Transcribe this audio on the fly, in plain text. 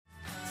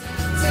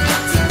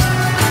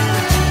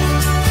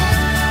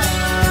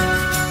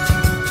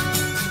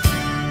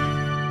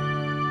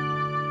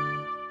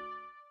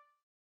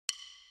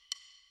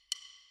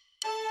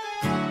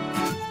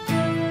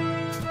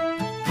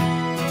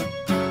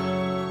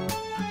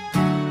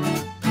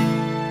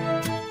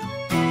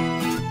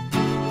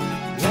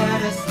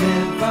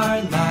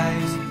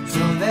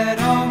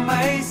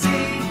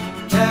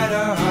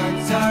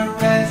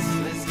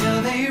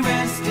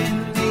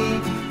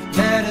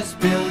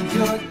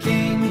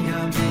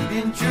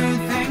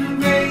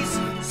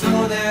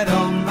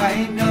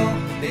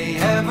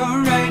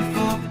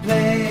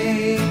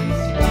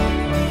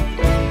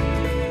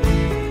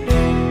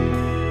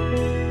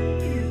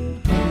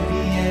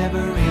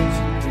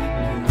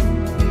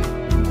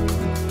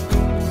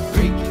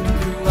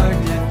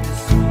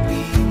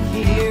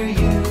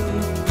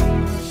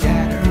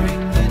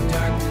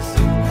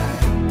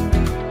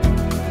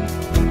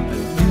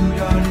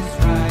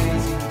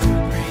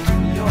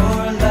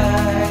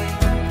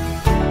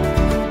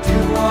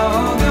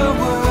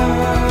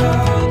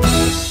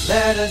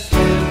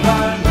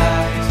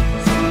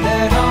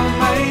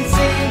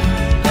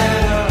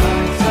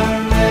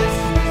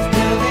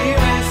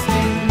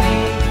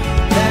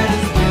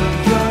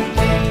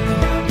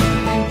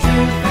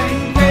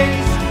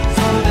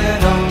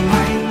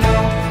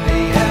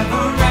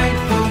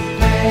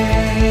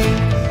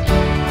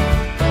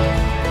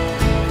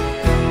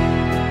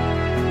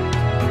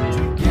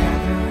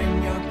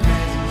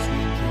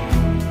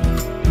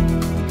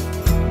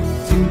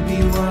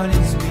be one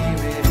in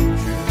spirit and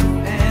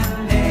truth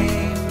and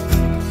name,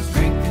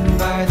 strengthened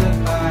by the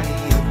body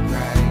of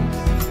Christ,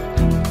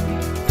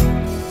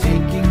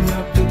 taking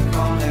up the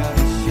call now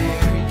to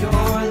share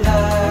your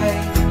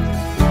light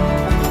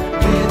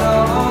with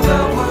all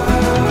the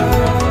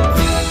world.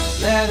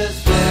 Let us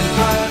live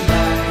our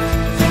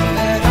lives so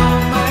that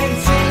all might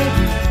see,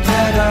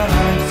 that our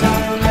hearts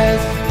are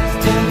rest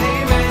till they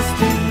rest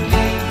in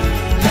thee.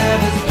 Let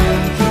us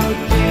build your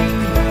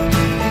kingdom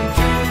in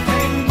truth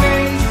and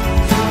grace,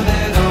 so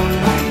that all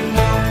might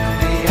know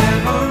they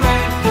have a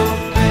rightful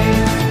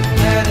place.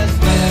 Let us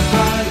live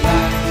our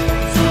lives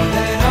so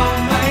that all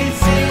might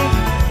see,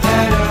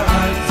 that our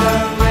hearts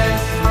are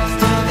rest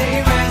till they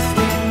rest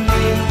in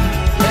thee.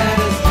 Let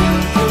us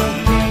build your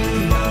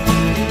kingdom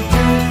in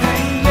truth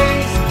and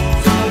grace,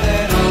 so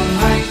that all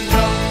might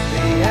know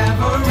they have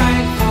a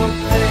rightful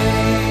place.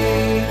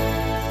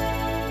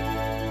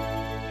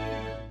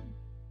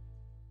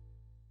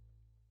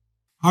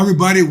 Hi,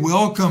 everybody.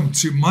 Welcome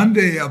to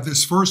Monday of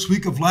this first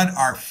week of Lent,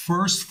 our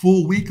first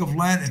full week of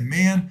Lent. And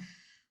man,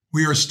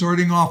 we are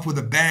starting off with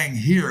a bang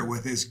here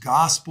with this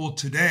gospel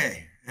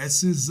today.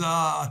 This is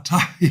a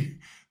time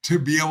to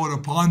be able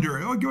to ponder.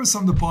 Oh, give us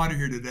something to ponder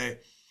here today.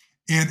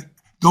 And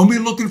don't be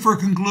looking for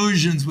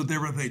conclusions with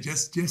everything.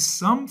 Just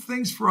some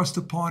things for us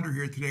to ponder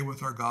here today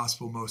with our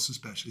gospel, most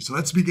especially. So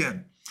let's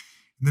begin.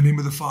 In the name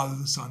of the Father,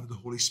 the Son, and the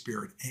Holy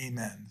Spirit.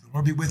 Amen. The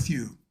Lord be with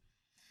you.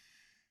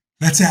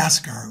 Let's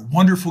ask our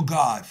wonderful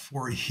God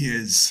for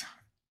his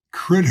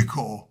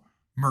critical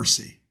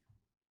mercy.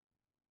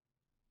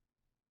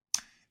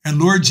 And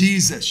Lord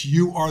Jesus,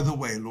 you are the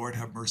way. Lord,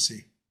 have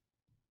mercy.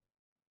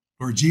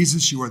 Lord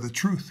Jesus, you are the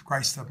truth.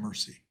 Christ, have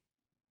mercy.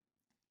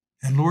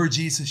 And Lord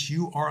Jesus,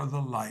 you are the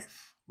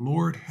life.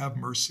 Lord, have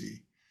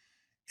mercy.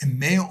 And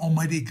may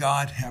Almighty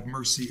God have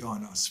mercy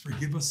on us,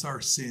 forgive us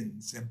our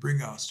sins, and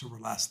bring us to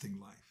everlasting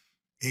life.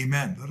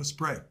 Amen. Let us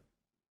pray.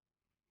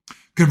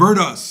 Convert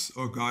us,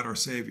 O God, our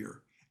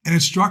Savior, and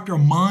instruct our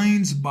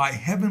minds by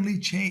heavenly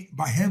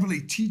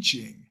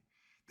teaching,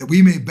 that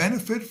we may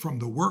benefit from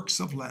the works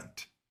of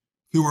Lent.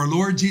 Through our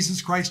Lord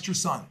Jesus Christ, your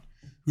Son,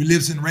 who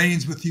lives and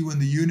reigns with you in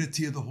the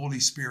unity of the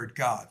Holy Spirit,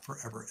 God,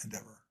 forever and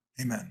ever.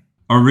 Amen.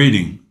 A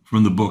reading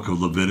from the book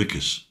of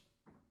Leviticus.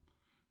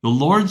 The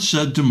Lord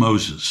said to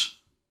Moses,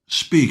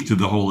 "Speak to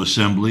the whole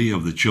assembly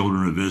of the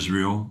children of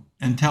Israel,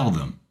 and tell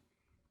them,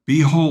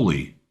 Be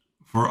holy,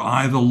 for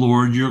I, the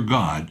Lord your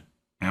God,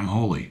 am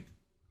holy.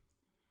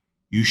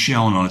 You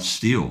shall not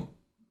steal.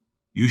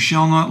 You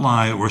shall not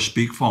lie or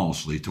speak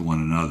falsely to one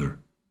another.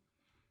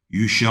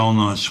 You shall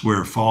not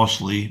swear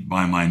falsely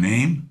by my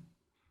name,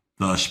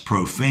 thus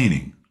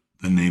profaning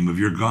the name of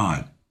your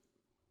God.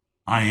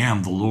 I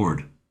am the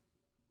Lord.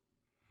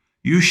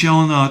 You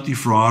shall not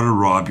defraud or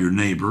rob your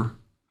neighbor.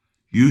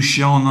 You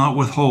shall not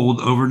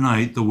withhold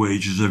overnight the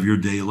wages of your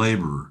day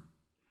laborer.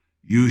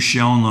 You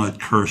shall not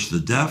curse the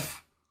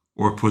deaf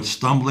or put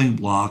stumbling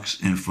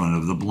blocks in front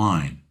of the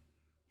blind,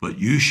 but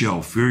you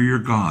shall fear your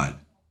God.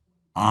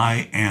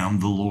 I am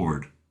the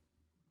Lord.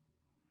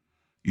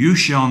 You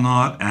shall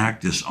not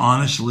act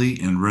dishonestly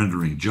in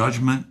rendering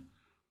judgment,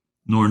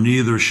 nor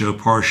neither show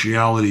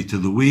partiality to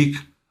the weak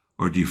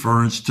or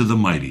deference to the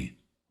mighty,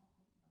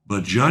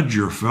 but judge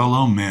your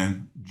fellow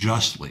men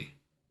justly.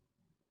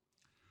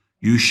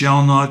 You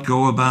shall not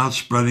go about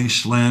spreading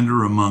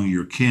slander among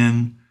your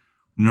kin,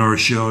 nor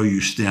shall you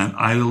stand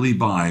idly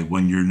by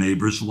when your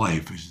neighbor's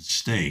life is at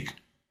stake.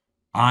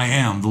 I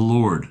am the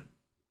Lord.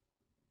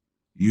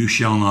 You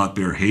shall not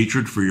bear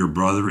hatred for your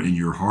brother in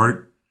your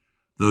heart,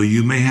 though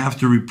you may have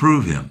to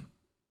reprove him.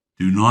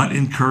 Do not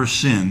incur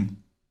sin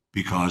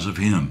because of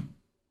him.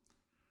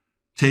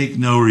 Take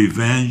no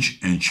revenge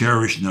and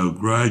cherish no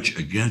grudge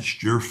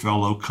against your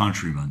fellow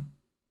countrymen.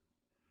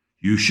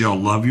 You shall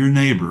love your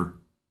neighbor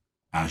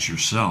as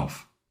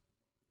yourself.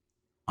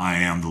 I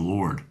am the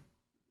Lord.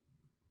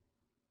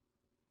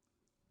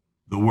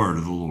 The word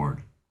of the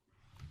Lord.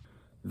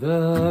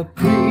 The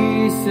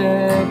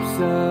precepts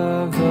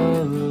of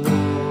the Lord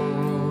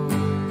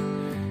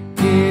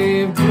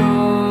give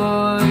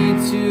joy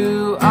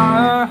to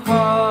our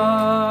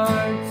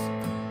hearts.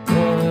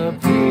 The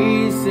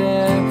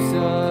precepts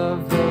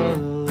of the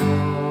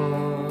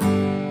Lord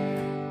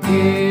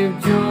give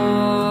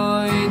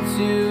joy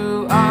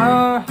to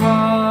our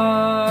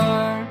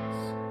hearts.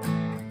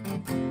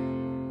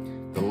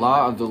 The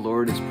law of the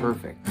Lord is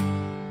perfect,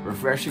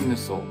 refreshing the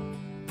soul.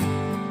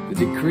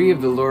 The decree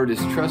of the Lord is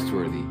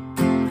trustworthy,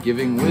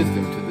 giving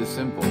wisdom to the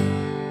simple.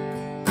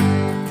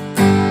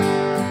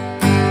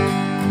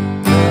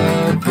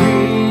 The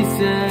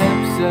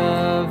precepts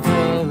of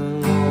the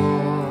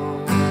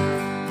Lord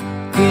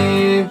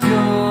give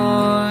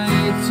joy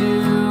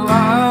to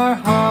our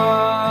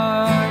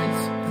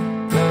hearts.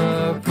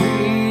 The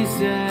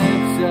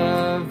precepts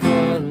of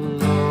the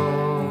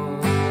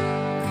Lord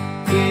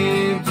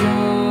give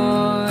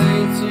joy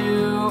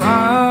to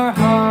our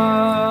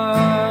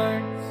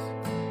hearts.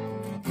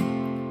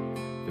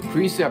 The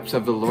precepts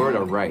of the Lord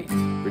are right,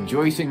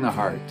 rejoicing the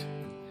heart.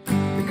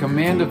 The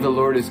command of the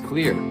Lord is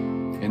clear,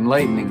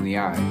 enlightening the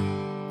eye.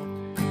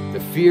 The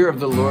fear of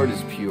the Lord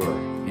is pure,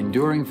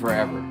 enduring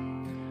forever.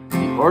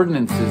 The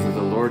ordinances of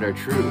the Lord are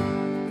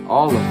true,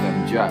 all of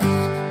them just.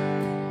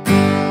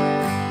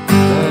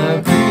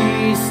 The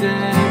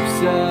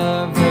precepts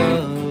of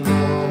the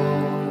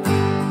Lord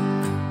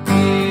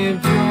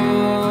give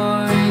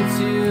joy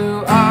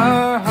to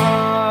our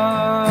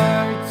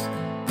hearts.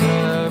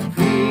 The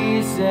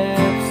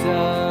precepts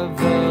of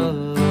the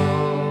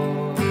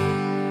Lord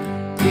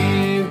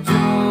give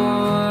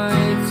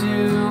joy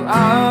to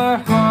our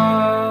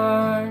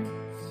hearts.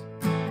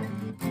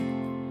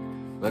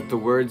 Let the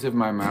words of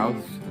my mouth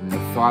and the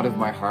thought of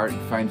my heart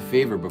find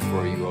favor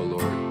before you, O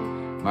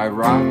Lord, my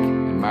rock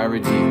and my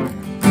redeemer.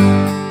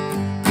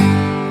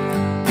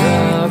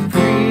 The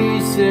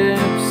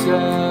precepts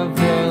of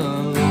the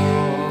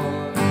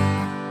Lord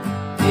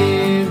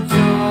give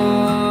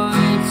joy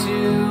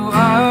to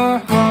our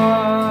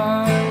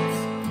hearts.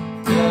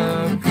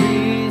 The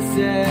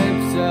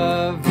precepts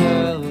of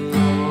the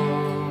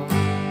Lord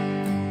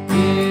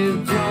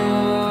give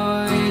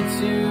joy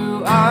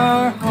to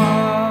our hearts.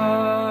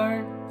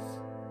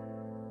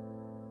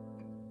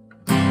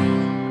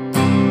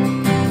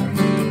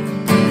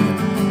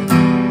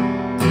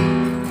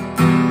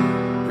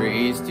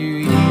 Praise to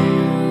you,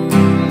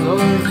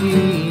 Lord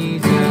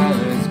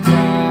Jesus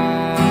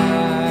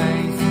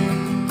Christ,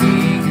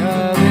 King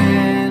of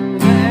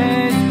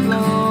endless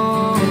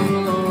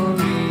glory.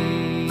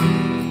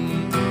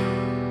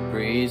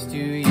 Praise to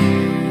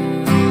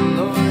you,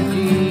 Lord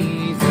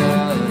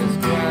Jesus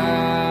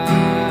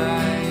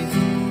Christ,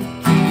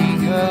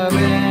 King of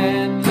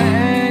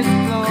endless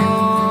glory.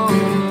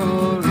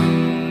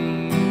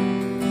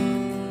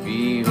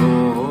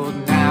 Behold,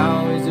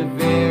 now is a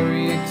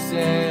very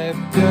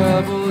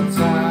acceptable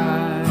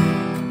time.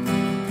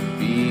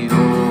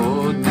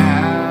 Behold,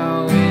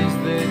 now is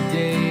the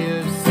day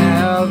of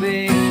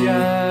salvation.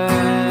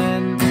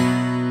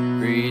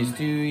 Praise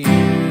to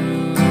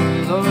you,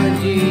 Lord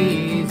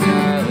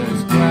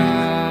Jesus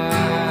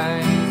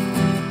Christ,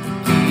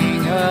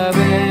 King of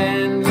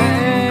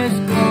endless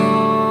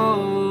glory.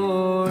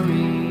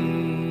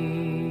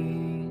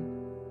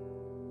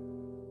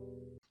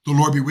 The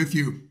Lord be with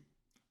you.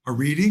 A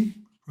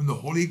reading from the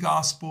Holy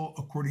Gospel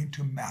according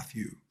to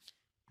Matthew.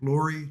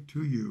 Glory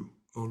to you,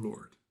 O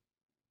Lord.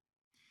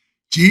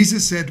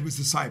 Jesus said to his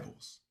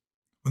disciples,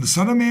 when the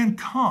Son of Man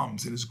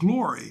comes in his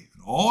glory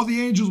and all the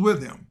angels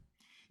with him,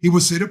 he will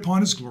sit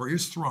upon his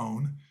glorious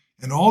throne,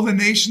 and all the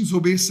nations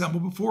will be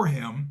assembled before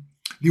him.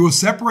 He will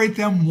separate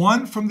them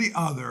one from the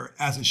other,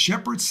 as a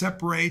shepherd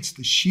separates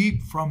the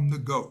sheep from the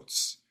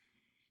goats.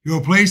 He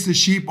will place the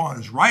sheep on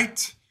his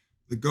right,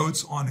 the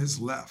goats on his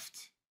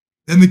left.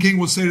 Then the king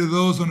will say to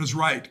those on his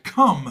right,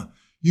 come,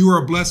 you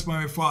are blessed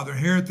by my Father.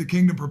 Inherit the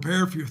kingdom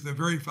prepared for you from the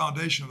very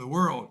foundation of the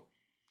world.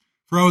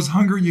 For I was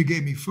hungry, and you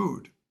gave me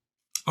food.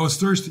 I was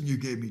thirsty, and you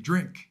gave me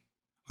drink.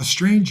 A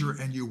stranger,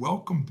 and you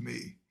welcomed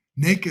me.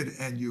 Naked,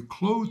 and you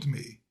clothed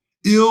me.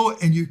 Ill,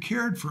 and you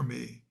cared for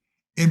me.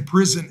 In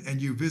prison,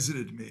 and you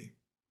visited me.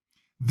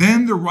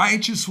 Then the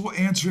righteous will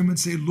answer him and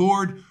say,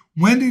 Lord,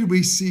 when did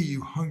we see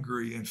you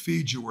hungry and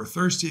feed you, or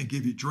thirsty and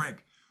give you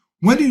drink?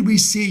 When did we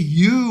see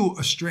you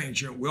a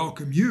stranger and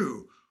welcome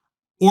you,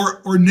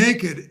 or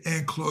naked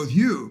and clothe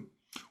you?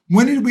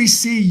 When did we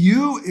see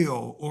you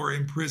ill or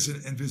in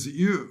prison and visit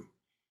you?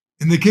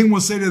 And the king will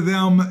say to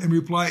them in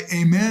reply,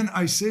 Amen,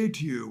 I say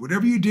to you,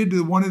 whatever you did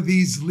to one of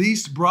these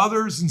least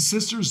brothers and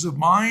sisters of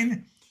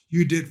mine,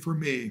 you did for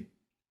me.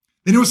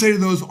 Then he will say to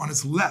those on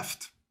his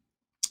left,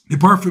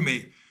 Depart from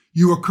me,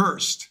 you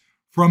accursed,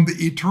 from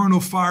the eternal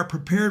fire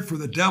prepared for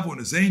the devil and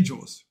his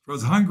angels. For I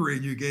was hungry,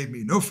 and you gave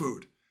me no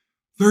food.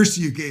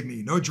 Thirsty, you gave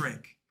me no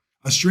drink.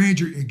 A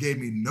stranger, you gave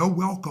me no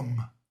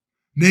welcome.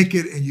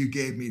 Naked, and you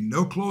gave me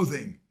no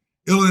clothing.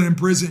 Ill and in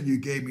prison, you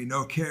gave me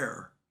no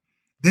care.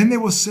 Then they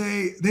will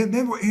say, they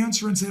will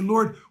answer and say,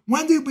 Lord,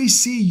 when did we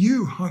see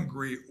you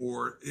hungry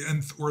or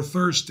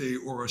thirsty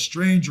or a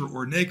stranger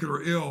or naked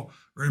or ill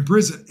or in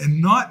prison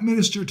and not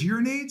minister to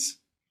your needs?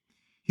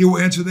 He will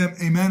answer them,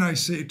 Amen, I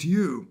say to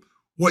you,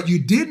 what you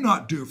did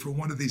not do for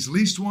one of these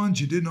least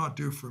ones, you did not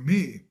do for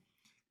me.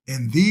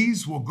 And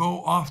these will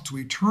go off to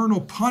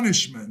eternal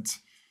punishment,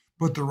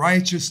 but the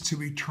righteous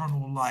to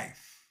eternal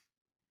life.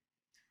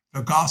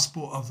 The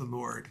gospel of the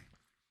Lord.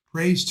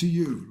 Praise to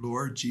you,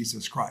 Lord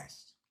Jesus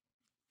Christ.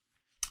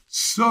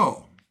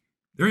 So,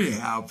 there you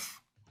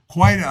have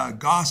quite a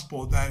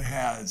gospel that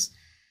has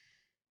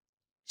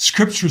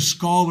scripture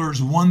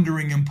scholars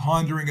wondering and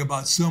pondering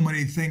about so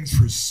many things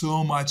for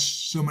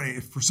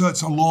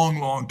such a long,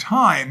 long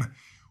time.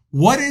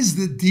 What is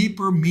the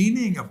deeper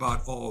meaning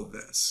about all of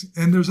this?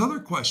 And there's other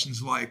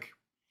questions like,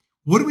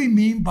 what do we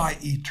mean by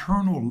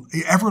eternal,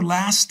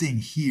 everlasting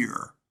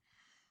here?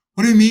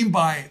 What do we mean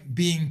by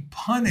being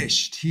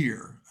punished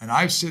here? And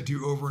I've said to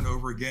you over and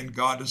over again,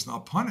 God does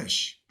not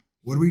punish.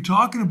 What are we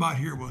talking about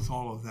here with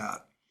all of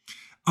that?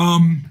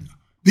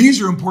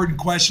 These are important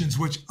questions,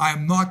 which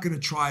I'm not going to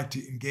try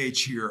to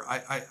engage here.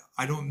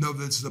 I don't know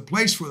that this is a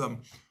place for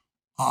them.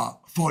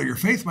 Follow Your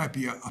Faith might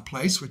be a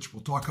place, which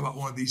we'll talk about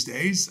one of these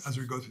days as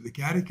we go through the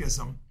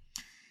catechism.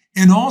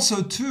 And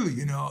also, too,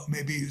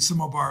 maybe some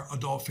of our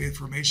adult faith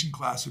formation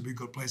class would be a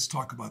good place to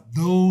talk about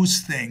those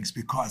things,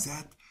 because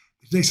that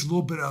takes a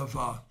little bit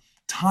of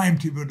time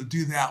to be able to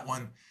do that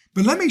one.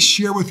 But let me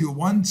share with you what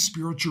one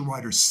spiritual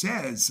writer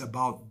says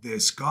about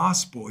this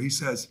gospel. He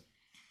says,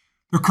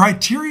 the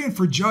criterion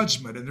for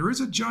judgment, and there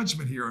is a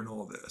judgment here in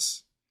all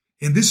this,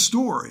 in this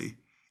story,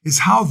 is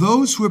how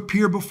those who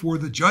appear before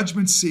the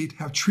judgment seat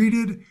have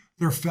treated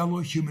their fellow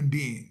human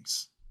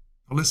beings.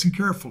 Now listen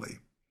carefully.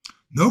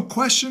 No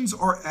questions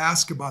are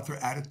asked about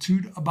their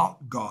attitude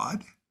about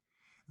God,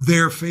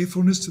 their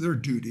faithfulness to their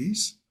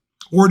duties,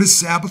 or to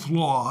Sabbath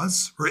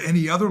laws or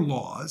any other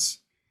laws.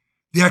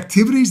 The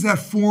activities that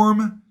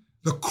form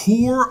the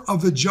core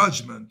of the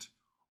judgment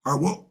are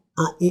what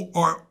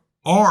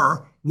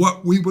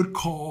we would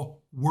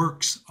call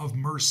works of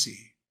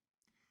mercy.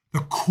 The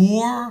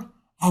core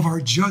of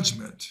our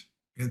judgment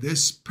in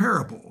this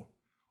parable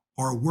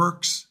are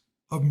works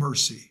of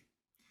mercy.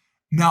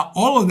 Now,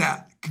 all of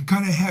that can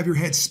kind of have your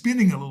head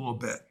spinning a little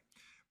bit,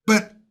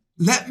 but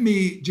let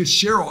me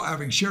just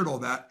having shared all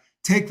that,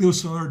 take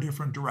this in a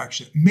different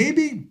direction.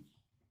 Maybe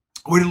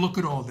a way to look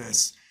at all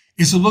this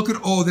is to look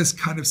at all this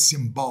kind of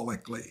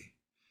symbolically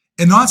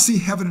and not see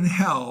heaven and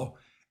hell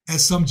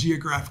as some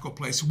geographical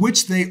place,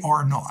 which they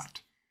are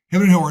not.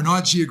 Heaven and hell are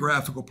not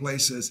geographical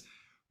places,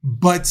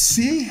 but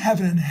see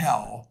heaven and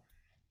hell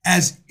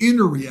as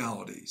inner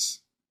realities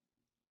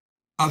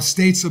of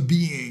states of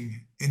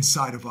being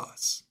inside of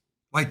us,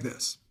 like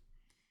this.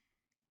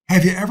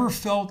 Have you ever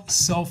felt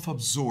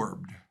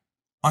self-absorbed,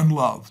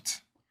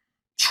 unloved,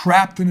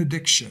 trapped in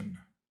addiction,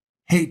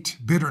 hate,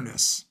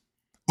 bitterness,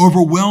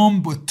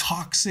 overwhelmed with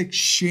toxic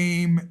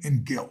shame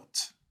and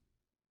guilt?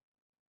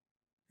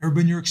 Ever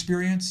been your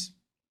experience?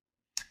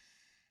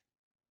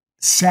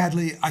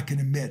 Sadly, I can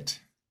admit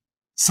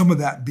some of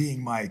that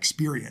being my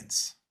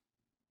experience.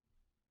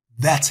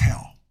 That's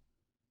hell.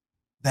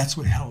 That's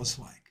what hell is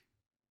like.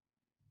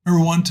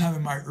 Remember one time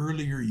in my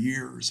earlier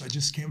years, I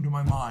just came to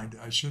my mind.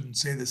 I shouldn't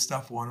say this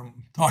stuff when I'm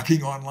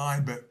talking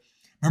online, but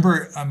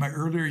remember in my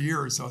earlier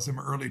years, I was in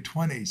my early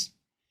 20s,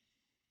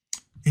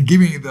 and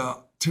giving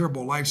the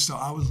terrible lifestyle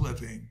I was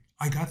living,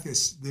 I got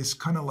this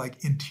kind of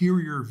like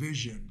interior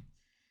vision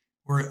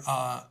where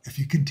if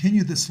you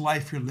continue this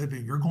life you're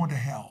living, you're going to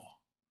hell.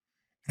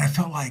 And I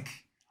felt like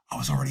I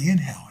was already in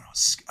hell. And I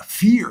was a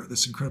fear,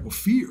 this incredible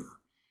fear,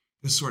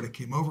 this sort of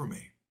came over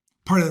me.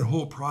 Part of that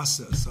whole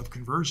process of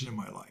conversion in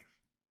my life.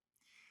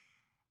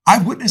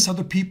 I've witnessed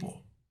other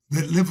people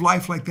that live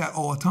life like that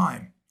all the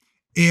time.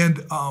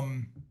 And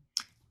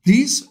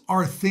these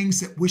are things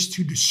that wish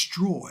to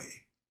destroy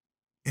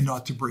and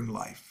not to bring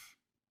life.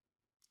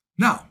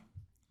 Now,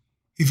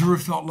 if you ever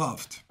felt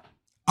loved,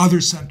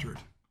 other-centered,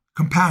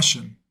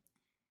 compassion,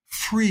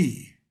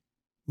 free,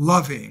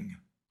 loving,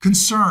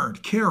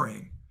 concerned,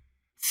 caring,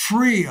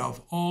 free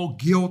of all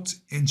guilt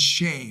and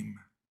shame,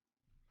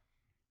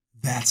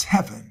 that's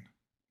heaven.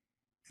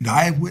 And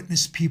I have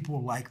witnessed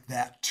people like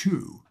that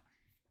too.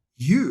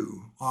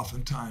 You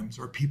oftentimes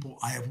are people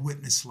I have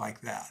witnessed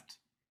like that.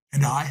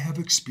 And I have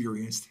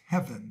experienced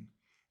heaven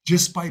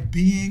just by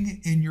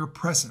being in your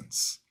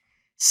presence.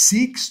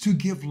 Seeks to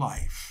give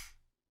life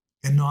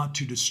and not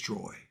to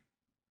destroy.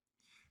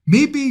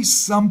 Maybe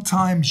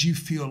sometimes you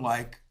feel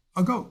like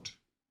a goat.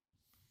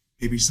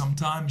 Maybe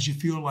sometimes you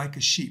feel like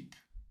a sheep.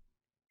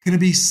 Can it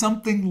be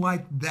something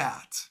like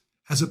that,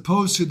 as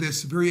opposed to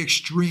this very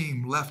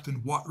extreme left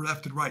and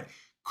right?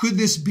 Could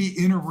this be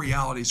inner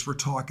realities we're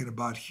talking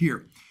about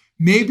here?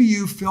 Maybe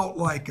you felt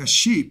like a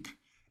sheep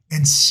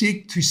and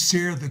seek to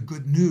share the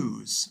good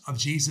news of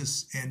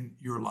Jesus in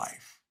your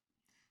life.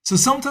 So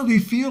sometimes we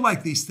feel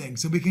like these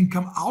things and we can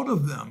come out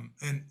of them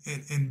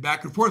and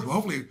back and forth. Well,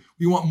 hopefully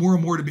we want more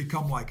and more to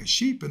become like a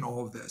sheep in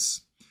all of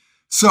this.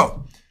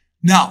 So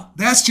now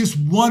that's just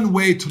one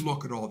way to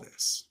look at all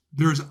this.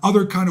 There's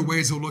other kind of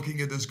ways of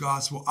looking at this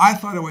gospel. I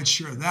thought I would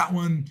share that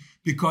one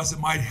because it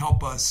might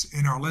help us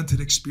in our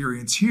Lenten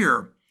experience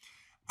here.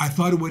 I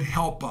thought it would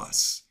help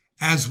us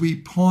as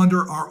we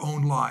ponder our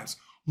own lives.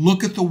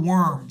 Look at the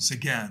worms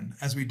again,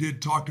 as we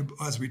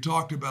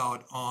talked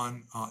about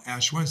on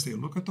Ash Wednesday.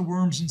 Look at the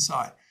worms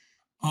inside.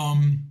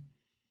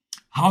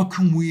 How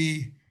can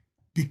we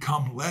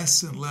become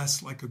less and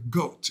less like a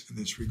goat in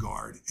this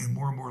regard and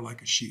more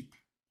like a sheep?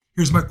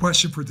 Here's my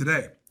question for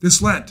today.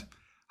 This Lent,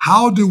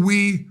 how do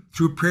we,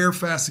 through prayer,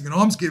 fasting, and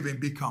almsgiving,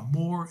 become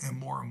more and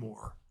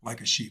more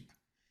like a sheep?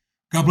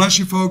 God bless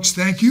you, folks.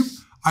 Thank you.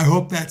 I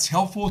hope that's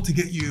helpful to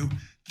get you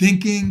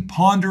thinking,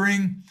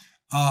 pondering,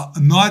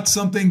 not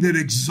something that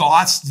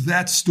exhausts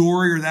that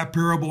story or that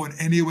parable in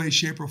any way,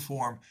 shape, or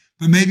form,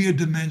 but maybe a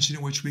dimension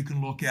in which we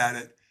can look at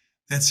it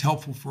that's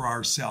helpful for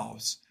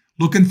ourselves.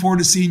 Looking forward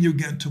to seeing you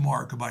again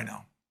tomorrow. Goodbye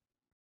now.